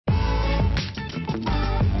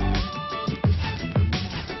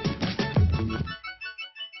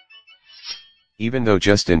Even though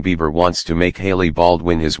Justin Bieber wants to make Hailey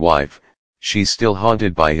Baldwin his wife, she's still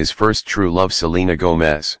haunted by his first true love, Selena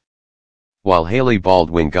Gomez. While Hailey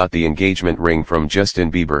Baldwin got the engagement ring from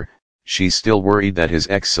Justin Bieber, she's still worried that his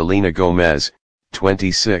ex Selena Gomez,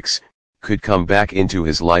 26, could come back into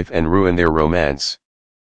his life and ruin their romance.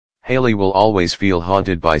 Hailey will always feel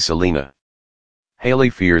haunted by Selena. Hailey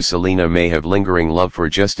fears Selena may have lingering love for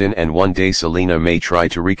Justin, and one day Selena may try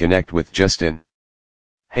to reconnect with Justin.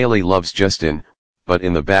 Hailey loves Justin, but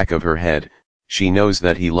in the back of her head, she knows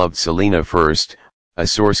that he loved Selena first, a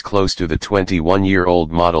source close to the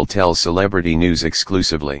 21-year-old model tells Celebrity News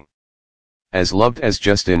exclusively. As loved as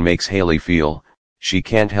Justin makes Hailey feel, she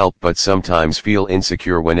can't help but sometimes feel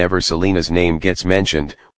insecure whenever Selena's name gets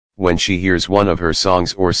mentioned, when she hears one of her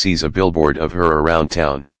songs or sees a billboard of her around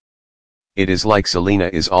town. It is like Selena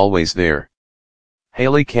is always there.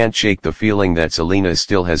 Hailey can't shake the feeling that Selena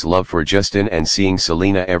still has love for Justin, and seeing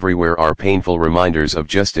Selena everywhere are painful reminders of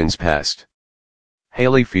Justin's past.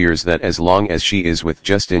 Hailey fears that as long as she is with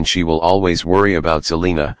Justin she will always worry about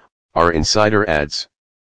Selena, our insider adds.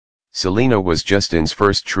 Selena was Justin's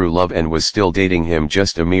first true love and was still dating him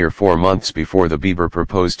just a mere 4 months before the Bieber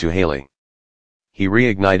proposed to Hailey. He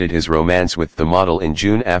reignited his romance with the model in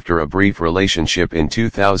June after a brief relationship in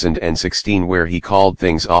 2016 where he called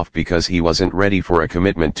things off because he wasn't ready for a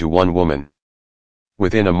commitment to one woman.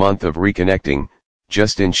 Within a month of reconnecting,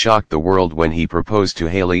 Justin shocked the world when he proposed to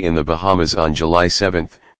Hailey in the Bahamas on July 7,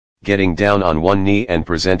 getting down on one knee and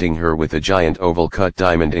presenting her with a giant oval-cut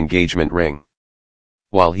diamond engagement ring.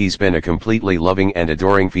 While he's been a completely loving and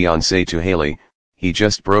adoring fiancé to Hailey, he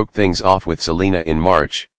just broke things off with Selena in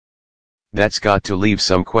March. That's got to leave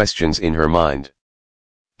some questions in her mind.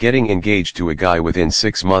 Getting engaged to a guy within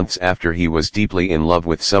 6 months after he was deeply in love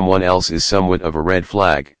with someone else is somewhat of a red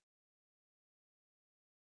flag.